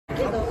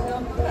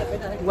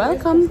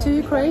Welcome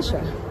to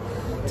Croatia.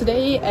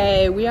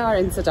 Today we are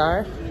in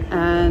Zadar,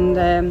 and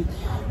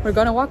we're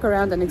gonna walk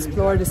around and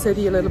explore the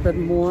city a little bit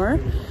more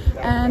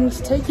and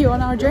take you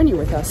on our journey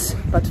with us.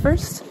 But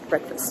first,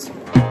 breakfast.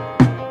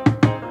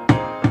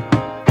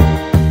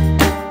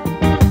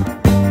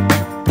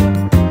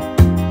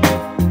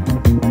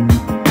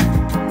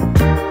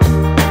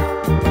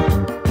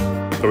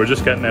 So we're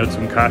just getting out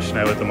some cash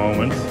now at the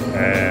moment.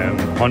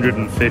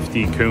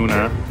 150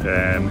 kuna.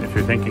 If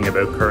you're thinking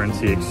about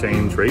currency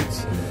exchange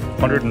rates,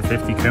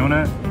 150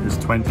 kuna is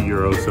 20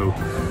 euros. So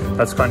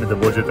that's kind of the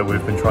budget that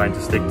we've been trying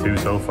to stick to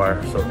so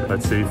far. So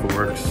let's see if it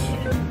works.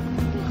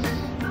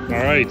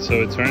 All right,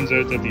 so it turns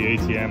out that the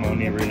ATM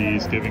only really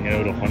is giving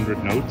out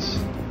 100 notes.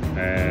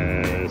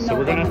 So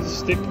we're gonna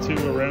stick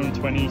to around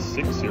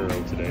 26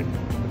 euro today.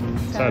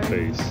 Sad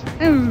face.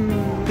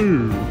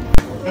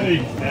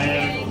 Hey,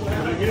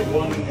 can I get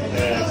one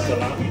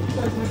salami?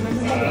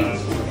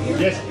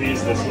 Yes,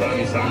 please, the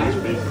salami sandwich,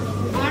 please.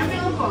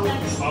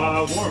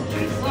 Warm,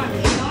 please.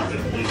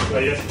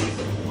 Yes, please.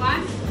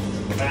 One?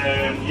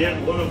 Yeah,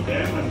 one of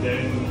them, and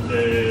then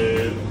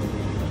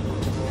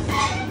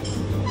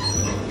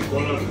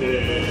one of the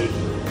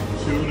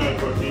tuna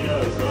tortilla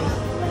as well.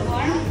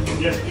 Warm?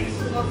 Yes, please.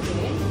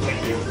 Okay.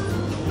 Thank you.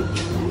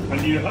 And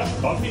do you have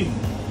coffee?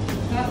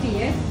 Coffee,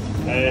 yes.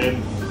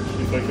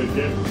 If I could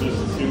get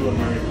just 2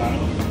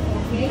 Americanos.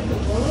 Okay, to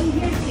go in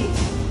here, please.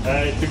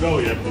 To go,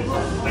 yeah, please.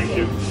 Thank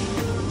you.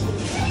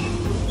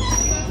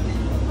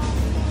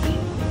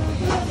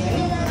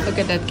 Look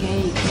at that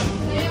cake.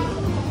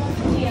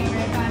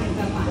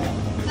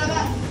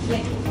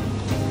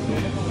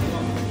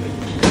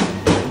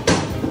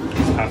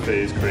 This cafe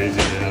is crazy.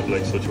 They have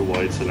like such a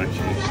wide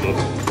selection of stuff.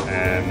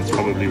 It's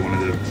probably one of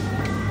the,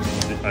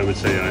 I would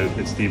say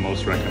it's the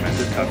most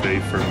recommended cafe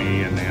for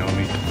me and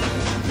Naomi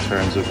in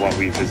terms of what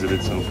we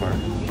visited so far.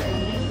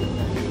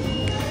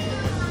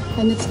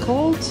 And it's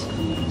called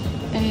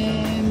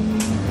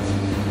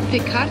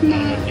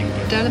Pekarna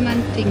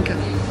Dalmatinka.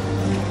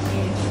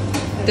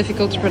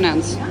 Difficult to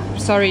pronounce.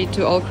 Sorry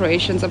to all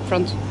Croatians up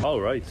front. All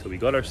right, so we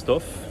got our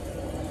stuff.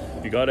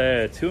 We got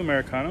 2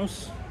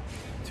 Americanos,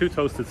 2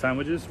 toasted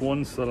sandwiches,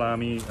 1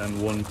 salami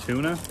and 1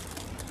 tuna.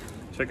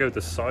 Check out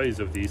the size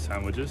of these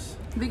sandwiches.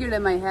 Bigger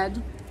than my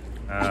head.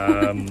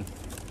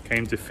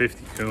 Came to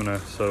 50 kuna,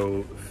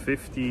 so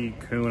 50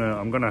 kuna,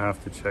 I'm gonna have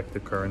to check the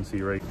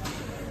currency rate.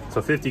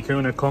 So 50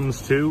 kuna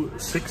comes to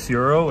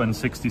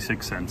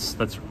 €6.66.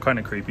 That's kind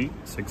of creepy,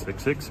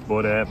 666,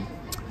 but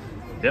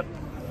yep,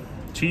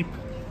 cheap,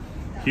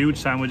 huge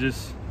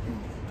sandwiches,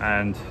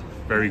 and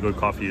very good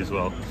coffee as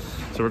well.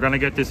 So we're gonna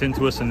get this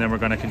into us, and then we're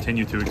gonna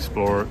continue to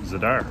explore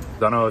Zadar.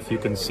 Don't know if you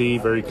can see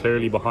very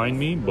clearly behind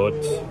me, but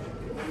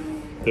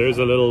there's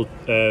a little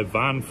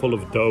van full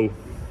of dough,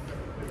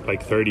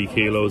 like 30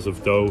 kilos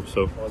of dough.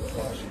 So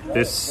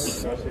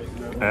this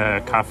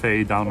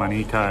Cafe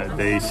Dalmanica,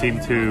 they seem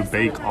to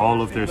bake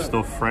all of their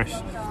stuff fresh.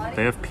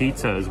 They have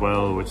pizza as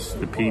well, which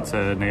the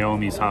pizza,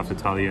 Naomi's half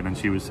Italian, and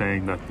she was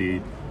saying that the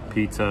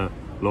pizza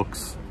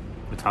looks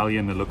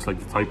Italian. It looks like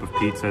the type of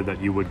pizza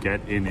that you would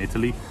get in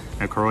Italy.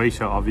 Now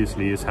Croatia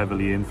obviously is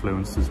heavily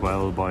influenced as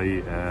well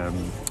by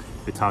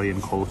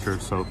Italian culture,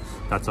 so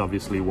that's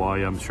obviously why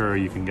I'm sure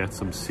you can get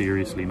some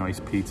seriously nice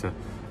pizza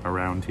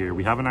around here.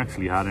 We haven't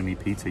actually had any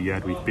pizza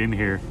yet. We've been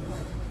here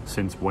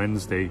since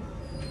Wednesday,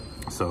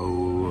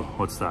 so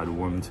what's that,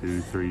 1,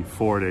 2, 3,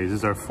 4 days. This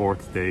is our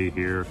 4th day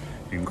here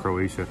in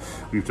Croatia.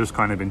 We've just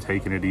kind of been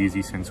taking it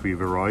easy since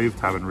we've arrived.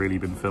 Haven't really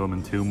been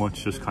filming too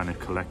much, just kind of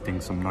collecting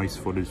some nice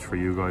footage for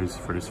you guys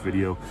for this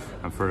video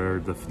and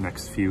for the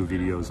next few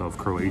videos of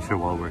Croatia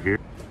while we're here.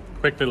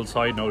 Quick little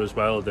side note as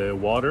well, the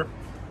water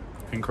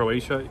in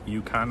Croatia,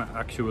 you can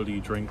actually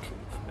drink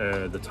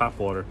the tap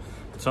water.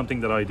 It's something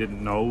that I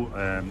didn't know.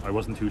 I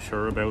wasn't too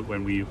sure about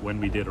when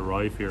we did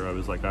arrive here. I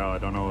was like, oh, I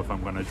don't know if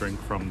I'm going to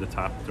drink from the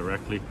tap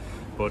directly,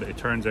 but it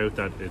turns out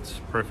that it's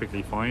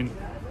perfectly fine,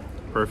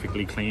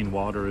 perfectly clean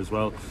water as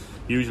well.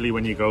 Usually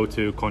when you go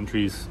to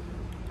countries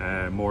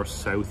more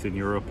south in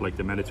Europe, like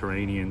the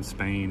Mediterranean,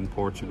 Spain,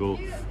 Portugal,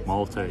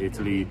 Malta,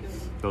 Italy,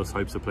 those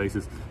types of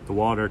places, the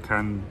water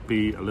can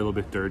be a little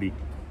bit dirty.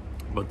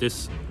 But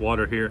this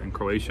water here in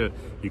Croatia,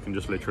 you can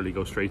just literally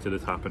go straight to the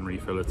tap and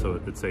refill it,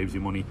 so it saves you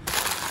money.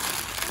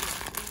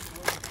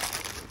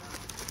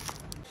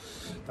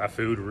 That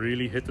food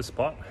really hit the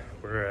spot.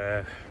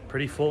 We're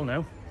pretty full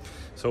now.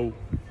 So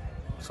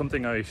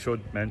something I should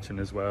mention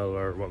as well,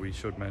 or what we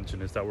should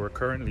mention, is that we're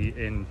currently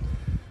in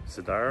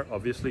Zadar,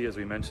 obviously, as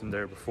we mentioned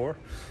there before,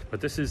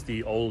 but this is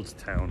the old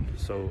town.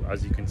 So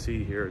as you can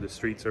see here, the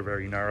streets are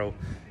very narrow,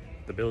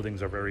 the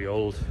buildings are very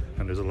old,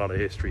 and there's a lot of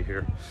history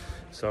here.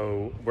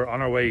 So we're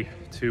on our way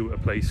to a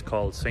place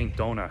called St.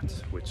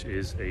 Donat, which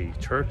is a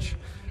church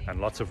and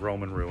lots of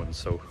Roman ruins.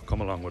 So come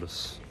along with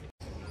us.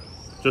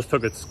 Just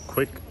took a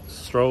quick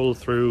stroll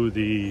through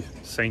the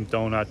St.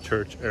 Donat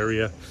church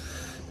area.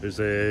 There's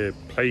a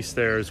place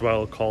there as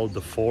well called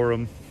the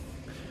Forum.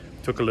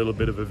 Took a little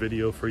bit of a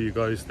video for you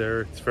guys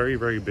there. It's very,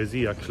 very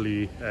busy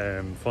actually,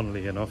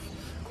 funnily enough.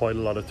 quite a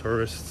lot of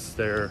tourists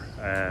there,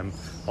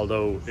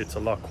 although it's a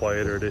lot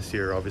quieter this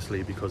year,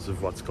 obviously, because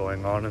of what's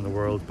going on in the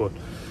world. But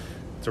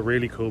it's a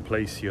really cool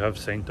place. You have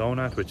St.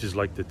 Donat, which is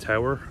like the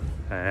tower.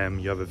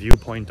 You have a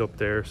viewpoint up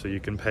there, so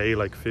you can pay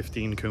like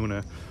 15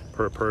 kuna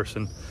per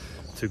person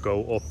to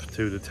go up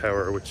to the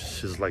tower,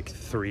 which is like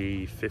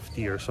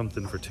 350 or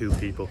something for 2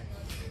 people.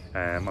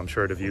 I'm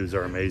sure the views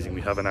are amazing.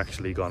 We haven't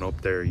actually gone up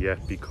there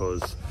yet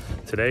because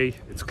today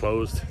it's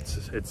closed.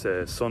 It's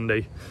a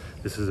Sunday.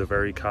 This is a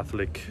very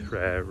Catholic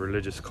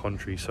religious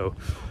country, so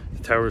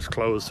the tower is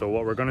closed. So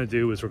what we're going to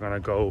do is we're going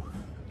to go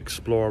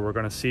explore. We're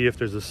going to see if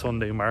there's a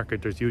Sunday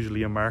market. There's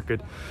usually a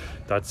market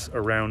that's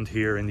around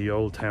here in the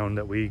old town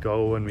that we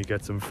go, and we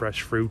get some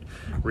fresh fruit,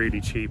 really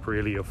cheap,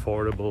 really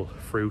affordable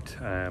fruit,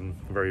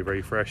 very,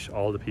 very fresh.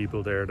 All the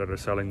people there that are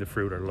selling the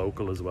fruit are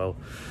local as well.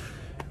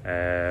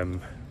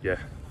 Yeah.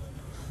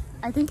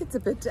 I think it's a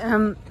bit,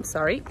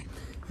 sorry.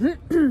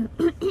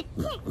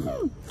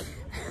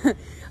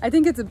 I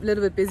think it's a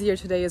little bit busier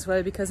today as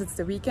well because it's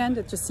the weekend.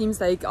 It just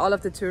seems like all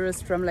of the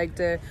tourists from like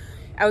the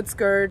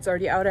outskirts or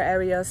the outer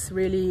areas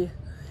really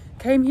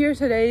came here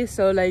today.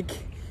 So like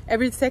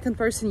every second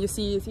person you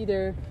see is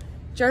either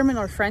German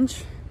or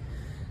French.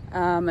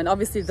 And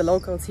obviously the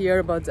locals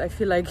here, but I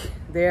feel like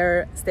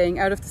they're staying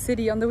out of the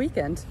city on the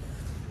weekend.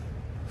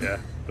 Yeah,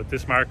 but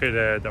this market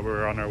that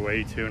we're on our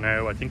way to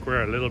now, I think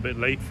we're a little bit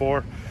late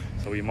for.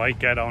 So we might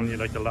get only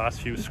like the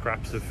last few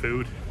scraps of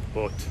food,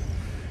 but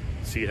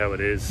see how it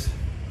is.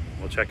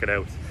 We'll check it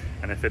out.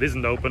 And if it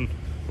isn't open,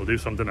 we'll do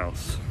something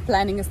else.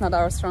 Planning is not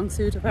our strong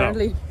suit,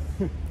 apparently.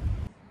 No.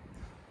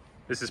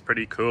 This is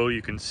pretty cool.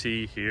 You can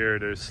see here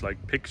there's like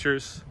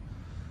pictures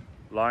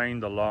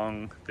lined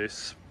along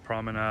this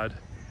promenade.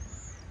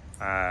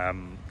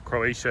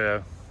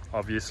 Croatia,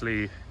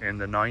 obviously in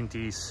the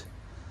 90s,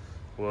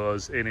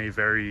 was in a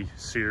very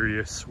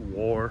serious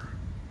war.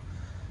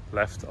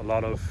 Left a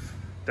lot of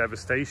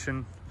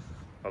devastation,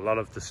 a lot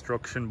of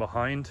destruction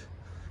behind.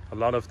 A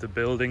lot of the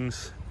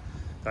buildings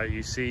that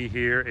you see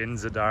here in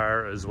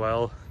Zadar as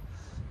well,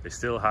 they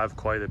still have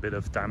quite a bit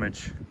of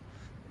damage,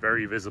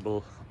 very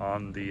visible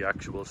on the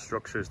actual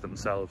structures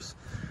themselves.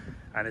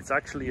 And it's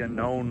actually a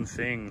known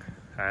thing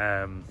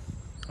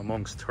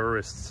amongst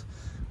tourists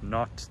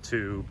not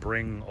to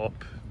bring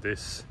up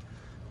this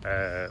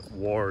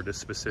war, this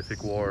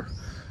specific war,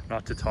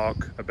 not to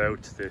talk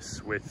about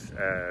this with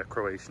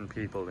Croatian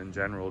people in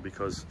general,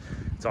 because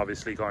it's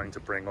obviously going to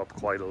bring up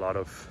quite a lot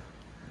of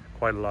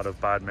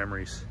bad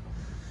memories.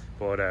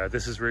 But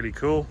this is really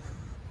cool.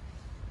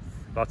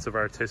 Lots of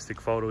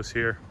artistic photos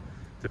here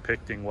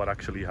depicting what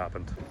actually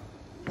happened.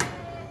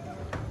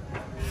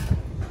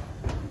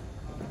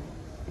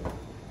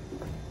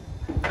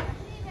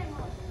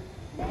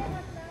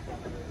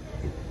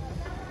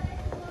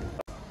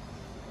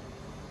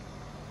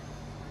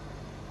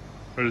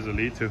 Where does it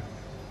lead to?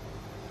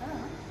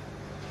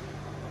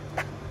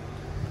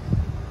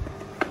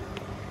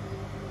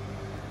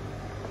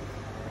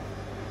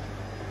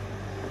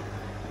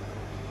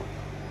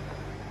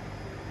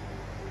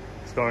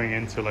 It's going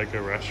into like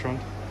a restaurant.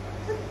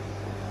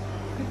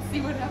 Let's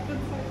see what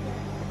happens.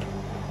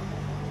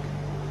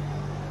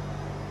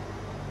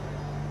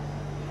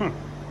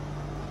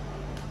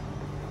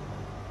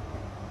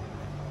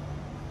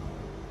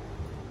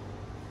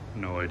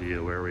 No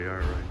idea where we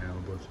are right now,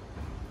 but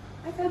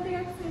I got the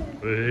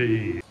accent.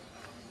 hey.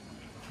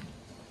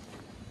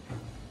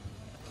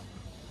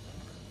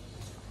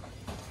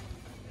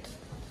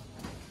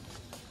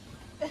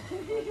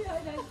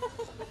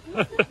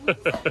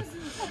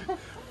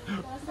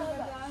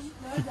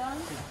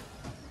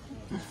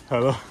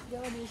 Hello.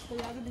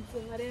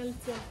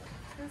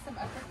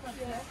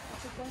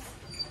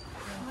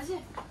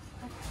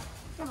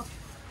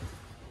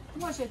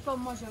 Može, to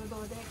može od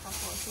ovdje kako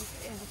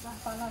evo ta,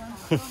 hvala vam,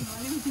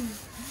 molim.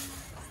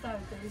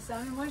 Stavite vi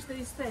sami, možete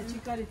i ste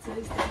čikarice,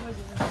 isto može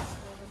da se.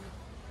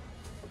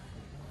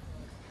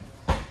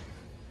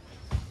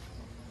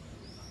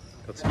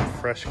 Got some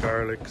fresh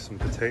garlic, some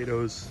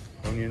potatoes,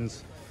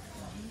 onions.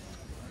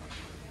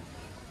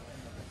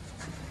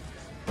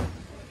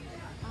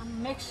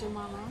 Mekše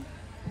malo.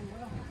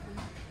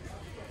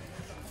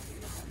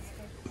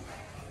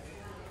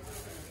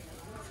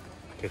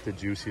 Get the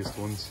juiciest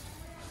ones.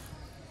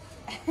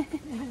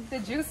 The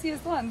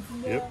juiciest ones.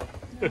 Yep.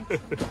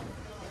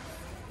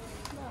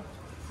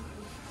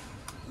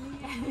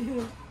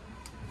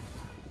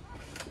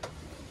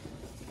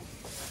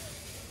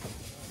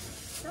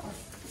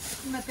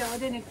 Imate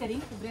ovdje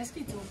nektarinku,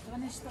 breskvicu, to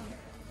nešto?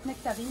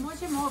 Nektarinu?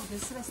 Možemo ovdje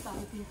sve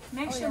staviti.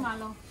 Mekše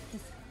malo.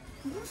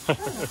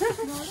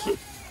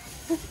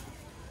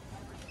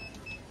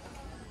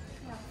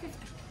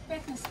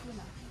 15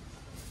 kuna.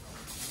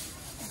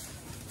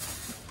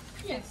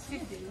 Yes,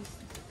 15.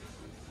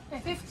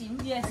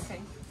 15? Yes. Okay.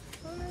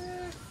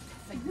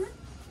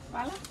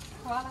 Hvala.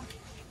 Hvala.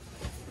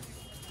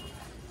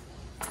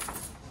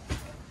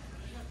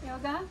 Evo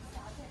ga.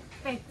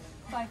 5.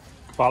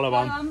 Hvala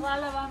vam.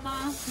 Hvala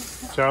vama.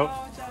 Ciao.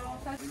 Ciao.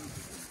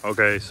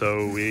 Okay,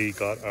 so we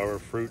got our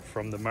fruit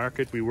from the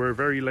market. We were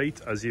very late,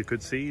 as you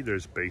could see.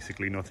 There's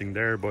basically nothing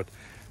there, but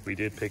we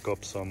did pick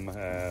up some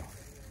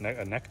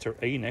a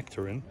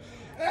nectarine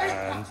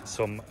and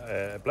some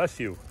bless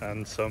you,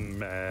 and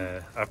some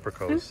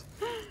apricots.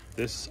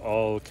 This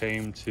all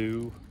came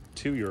to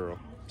 €2,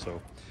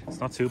 so it's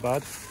not too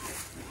bad.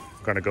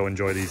 I'm gonna go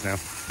enjoy these now.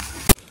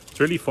 It's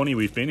really funny,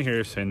 we've been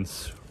here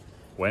since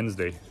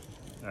Wednesday,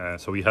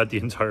 so we had the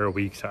entire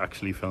week to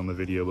actually film a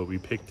video, but we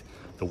picked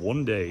the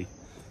one day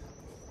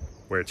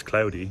where it's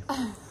cloudy,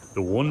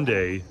 the one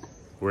day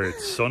where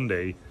it's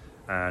Sunday,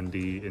 and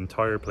the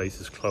entire place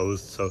is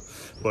closed. So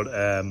but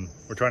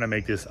we're trying to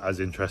make this as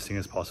interesting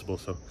as possible,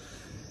 so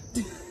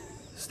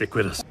stick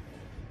with us.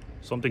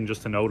 Something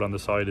just to note on the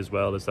side as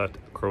well is that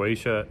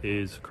Croatia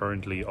is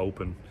currently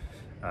open,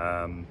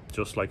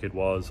 just like it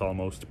was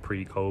almost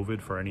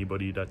pre-COVID for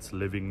anybody that's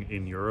living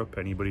in Europe,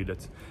 anybody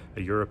that's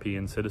a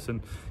European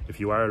citizen. If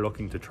you are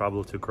looking to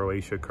travel to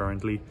Croatia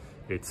currently,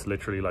 it's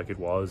literally like it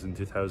was in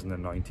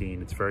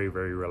 2019. It's very,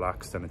 very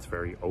relaxed, and it's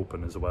very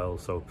open as well.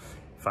 So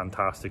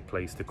fantastic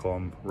place to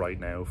come right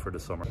now for the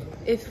summer.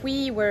 If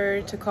we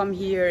were to come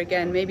here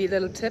again, maybe a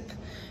little tip,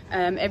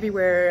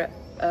 everywhere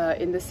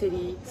in the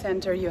city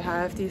center you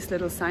have these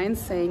little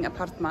signs saying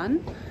apartman,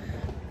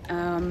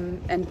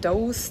 and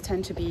those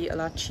tend to be a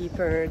lot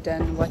cheaper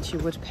than what you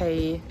would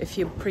pay if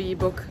you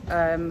pre-book,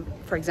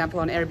 for example,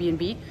 on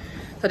Airbnb.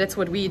 So that's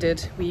what we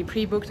did. We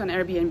pre-booked on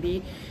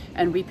Airbnb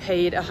and we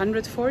paid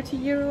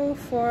 €140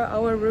 for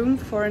our room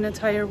for an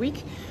entire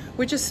week,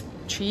 which is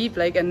cheap.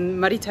 Like, and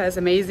Marita is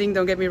amazing,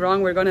 don't get me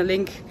wrong, we're gonna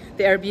link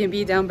the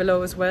Airbnb down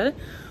below as well.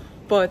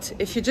 But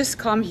if you just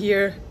come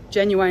here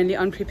genuinely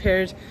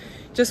unprepared,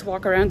 just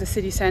walk around the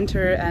city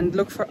center and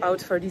look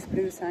out for these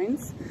blue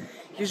signs.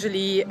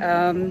 Usually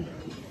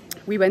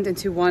we went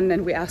into one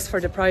and we asked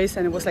for the price,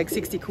 and it was like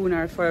 60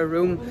 kuna for a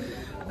room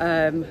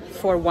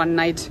for one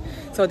night.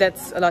 So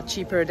that's a lot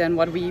cheaper than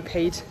what we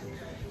paid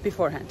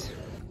beforehand.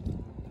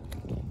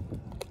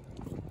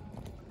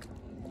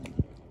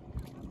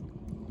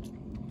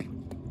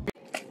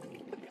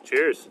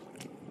 Cheers.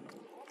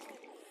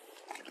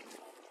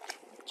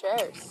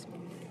 Cheers.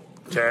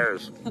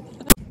 Cheers.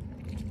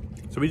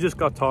 So we just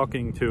got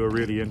talking to a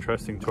really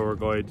interesting tour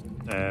guide.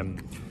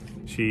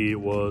 She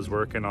was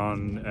working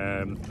on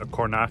a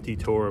Kornati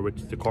tour,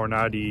 which the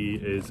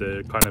Kornati is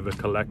a kind of a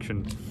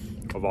collection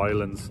of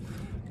islands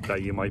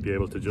that you might be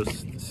able to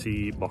just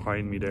see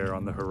behind me there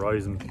on the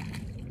horizon.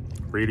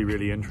 Really,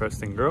 really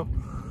interesting girl.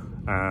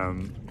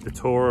 The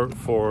tour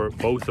for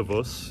both of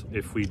us,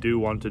 if we do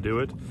want to do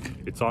it,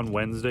 it's on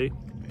Wednesday.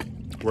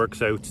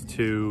 Works out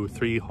to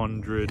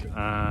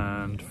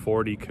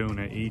 340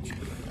 kuna each,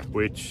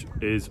 which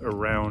is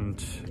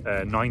around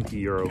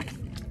 €90.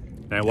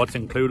 Now what's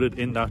included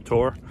in that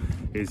tour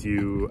is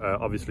you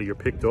obviously you're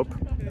picked up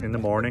in the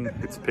morning.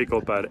 It's pick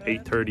up at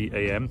 8:30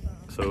 a.m.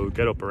 so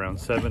get up around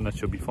 7, that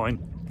should be fine.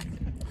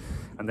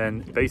 And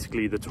then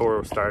basically the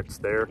tour starts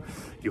there.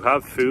 You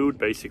have food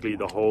basically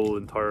the whole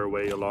entire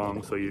way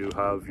along. So you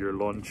have your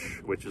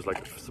lunch, which is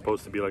like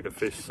supposed to be like a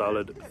fish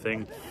salad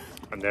thing.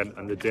 And then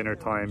the dinner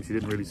times, you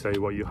didn't really say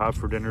what you have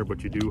for dinner,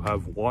 but you do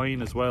have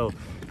wine as well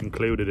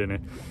included in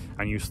it.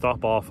 And you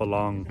stop off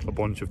along a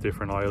bunch of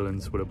different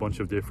islands with a bunch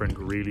of different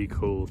really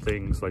cool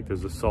things. Like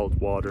there's a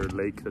saltwater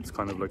lake that's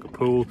kind of like a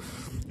pool.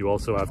 You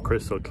also have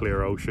crystal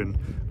clear ocean,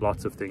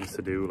 lots of things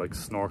to do like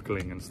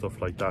snorkeling and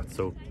stuff like that.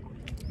 So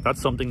that's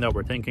something that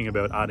we're thinking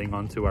about adding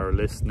onto our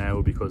list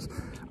now, because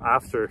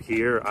after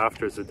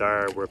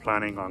Zadar, we're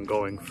planning on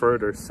going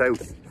further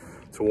south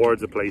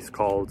towards a place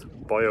called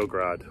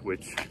Biograd,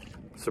 which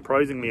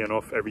surprisingly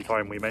enough, every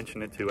time we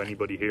mention it to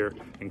anybody here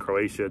in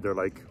Croatia, they're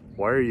like,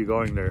 why are you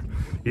going there?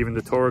 Even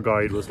the tour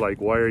guide was like,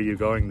 why are you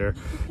going there?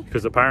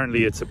 Because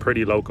apparently it's a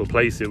pretty local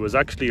place. It was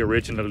actually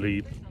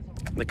originally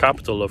the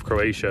capital of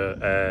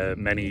Croatia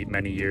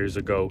many years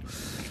ago.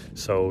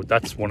 So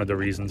that's one of the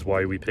reasons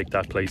why we picked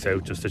that place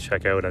out, just to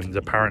check out. And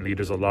apparently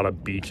there's a lot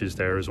of beaches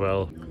there as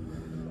well.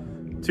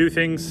 Two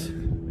things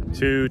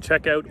to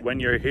check out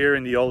when you're here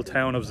in the old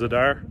town of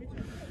Zadar.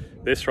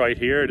 This right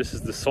here, this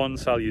is the sun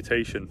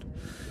salutation.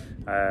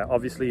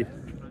 Obviously,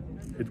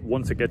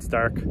 once it gets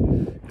dark,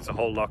 it's a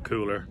whole lot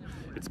cooler.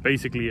 It's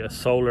basically a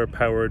solar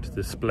powered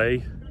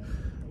display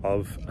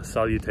of a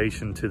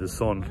salutation to the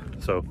sun.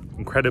 So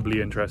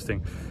incredibly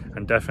interesting,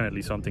 and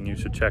definitely something you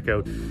should check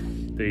out.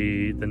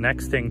 The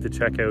next thing to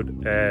check out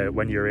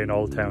when you're in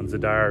Old Town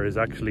Zadar is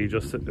actually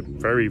just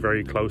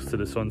very close to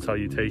the sun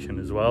salutation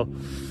as well.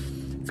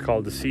 It's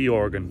called the sea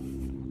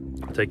organ.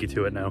 I'll take you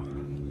to it now.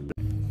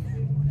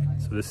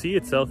 So the sea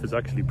itself is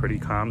actually pretty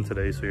calm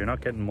today, so you're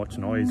not getting much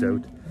noise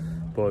out.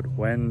 But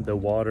when the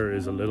water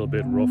is a little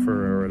bit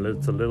rougher or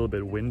it's a little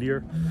bit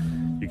windier,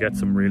 you get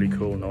some really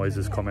cool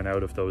noises coming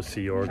out of those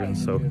sea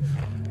organs. So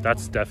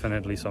that's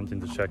definitely something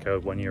to check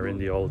out when you're in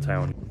the old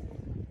town.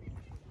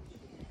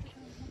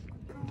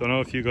 Don't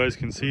know if you guys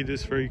can see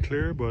this very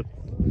clear, but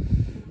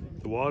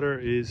the water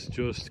is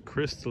just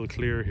crystal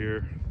clear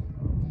here.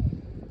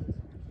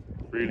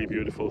 Really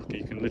beautiful.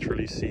 You can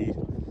literally see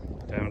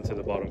down to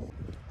the bottom.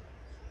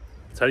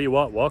 Tell you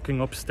what, walking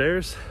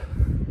upstairs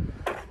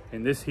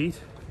in this heat,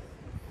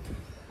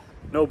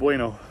 no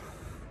bueno.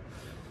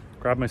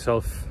 Grab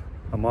myself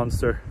a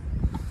Monster,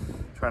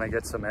 trying to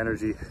get some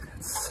energy.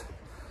 It's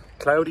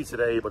cloudy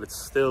today, but it's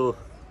still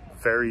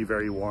very,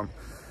 very warm.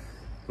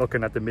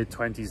 Looking at the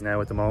mid-20s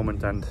now at the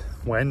moment, and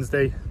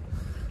Wednesday,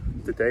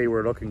 the day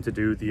we're looking to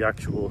do the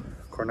actual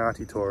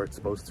Cornati tour, it's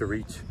supposed to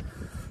reach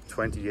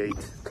 28,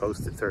 close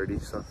to 30.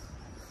 So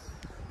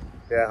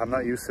yeah, I'm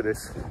not used to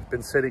this.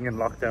 Been sitting in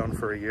lockdown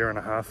for a year and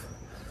a half.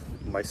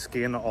 My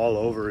skin all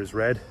over is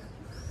red.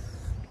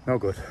 No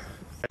good.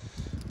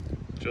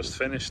 Just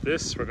finished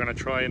this. We're gonna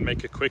try and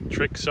make a quick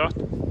trick shot.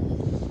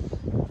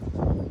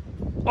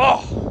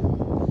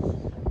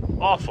 Oh,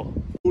 awful.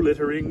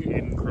 Littering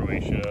in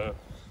Croatia.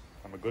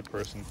 I'm a good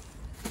person.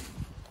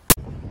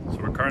 So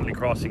we're currently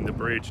crossing the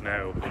bridge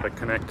now that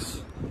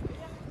connects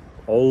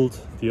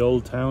the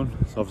old town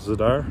of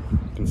Zadar.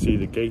 You can see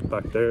the gate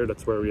back there.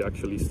 That's where we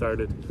actually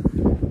started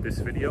this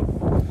video.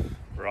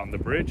 We're on the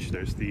bridge.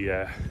 There's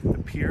the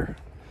pier.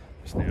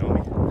 There's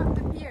Naomi. I'm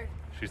the pier.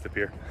 She's the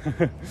pier.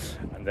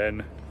 And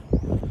then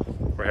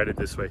we're headed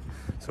this way.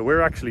 So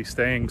we're actually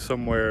staying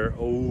somewhere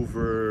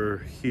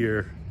over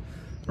here.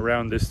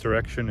 Around this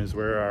direction is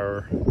where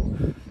our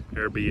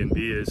Airbnb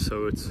is,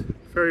 so it's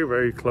very,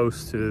 very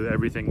close to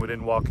everything,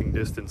 within walking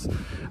distance.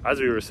 As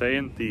we were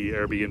saying, the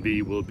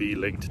Airbnb will be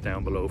linked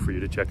down below for you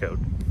to check out.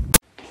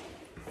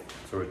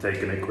 So we're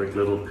taking a quick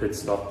little pit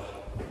stop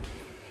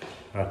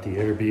at the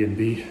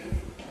Airbnb.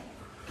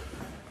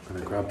 I'm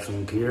gonna grab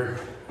some gear.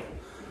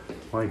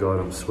 My God,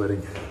 I'm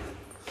sweating.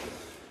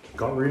 It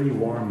got really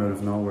warm out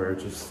of nowhere,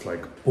 just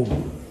like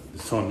boom, the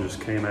sun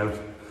just came out.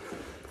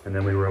 And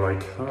then we were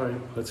like, all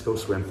right, let's go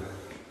swim.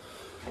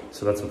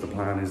 So that's what the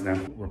plan is now.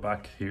 We're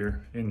back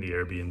here in the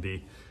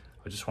Airbnb.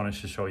 I just wanted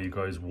to show you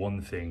guys one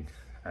thing,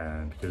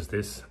 because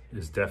this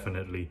is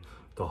definitely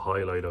the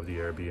highlight of the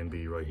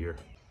Airbnb right here.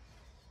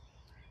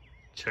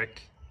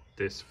 Check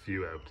this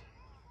view out.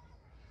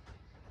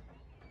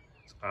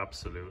 It's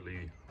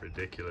absolutely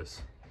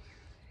ridiculous.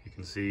 You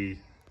can see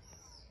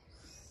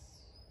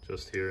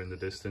just here in the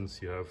distance,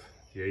 you have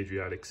the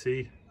Adriatic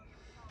Sea.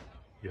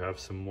 You have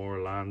some more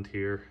land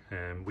here,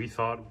 and we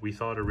thought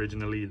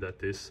originally that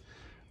this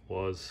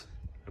was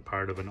a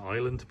part of an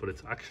island, but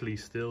it's actually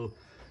still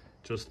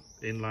just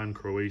inland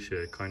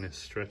Croatia. It kind of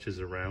stretches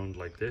around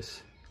like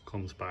this,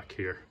 comes back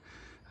here,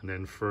 and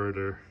then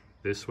further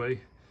this way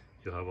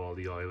you'll have all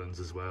the islands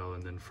as well,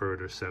 and then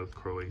further south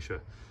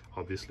Croatia,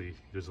 obviously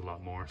there's a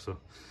lot more. So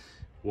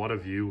what a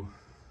view.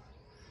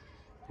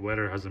 The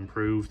weather has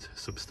improved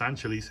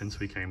substantially since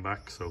we came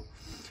back, so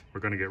we're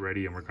going to get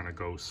ready and we're going to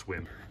go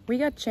swim. We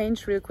got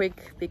changed real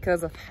quick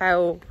because of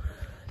how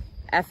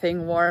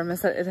effing warm it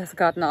has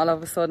gotten all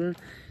of a sudden.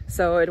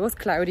 So it was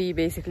cloudy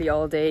basically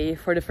all day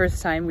for the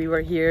first time we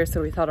were here,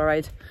 so we thought, all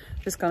right,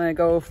 just gonna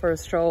go for a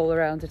stroll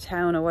around the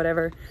town or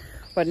whatever.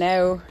 But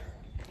now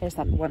there's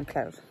not one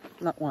cloud,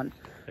 not one.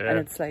 Yeah. And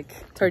it's like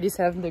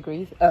 37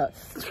 degrees.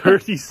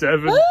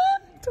 37?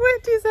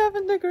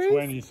 27 degrees.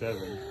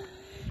 27.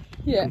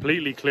 Yeah.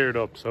 Completely cleared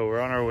up, so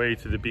we're on our way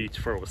to the beach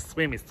for a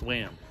swim.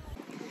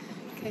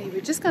 Okay,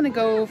 we're just gonna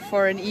go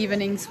for an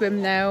evening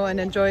swim now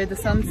and enjoy the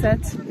sunset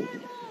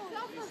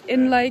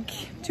in like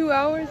 2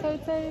 hours,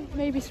 I'd say,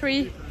 maybe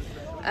 3.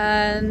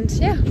 And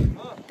yeah,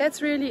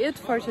 that's really it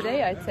for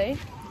today, I'd say.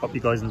 Hope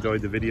you guys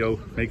enjoyed the video.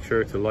 Make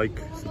sure to like,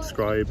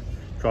 subscribe,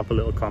 drop a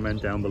little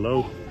comment down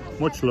below.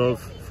 Much love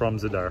from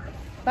Zadar.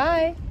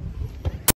 Bye.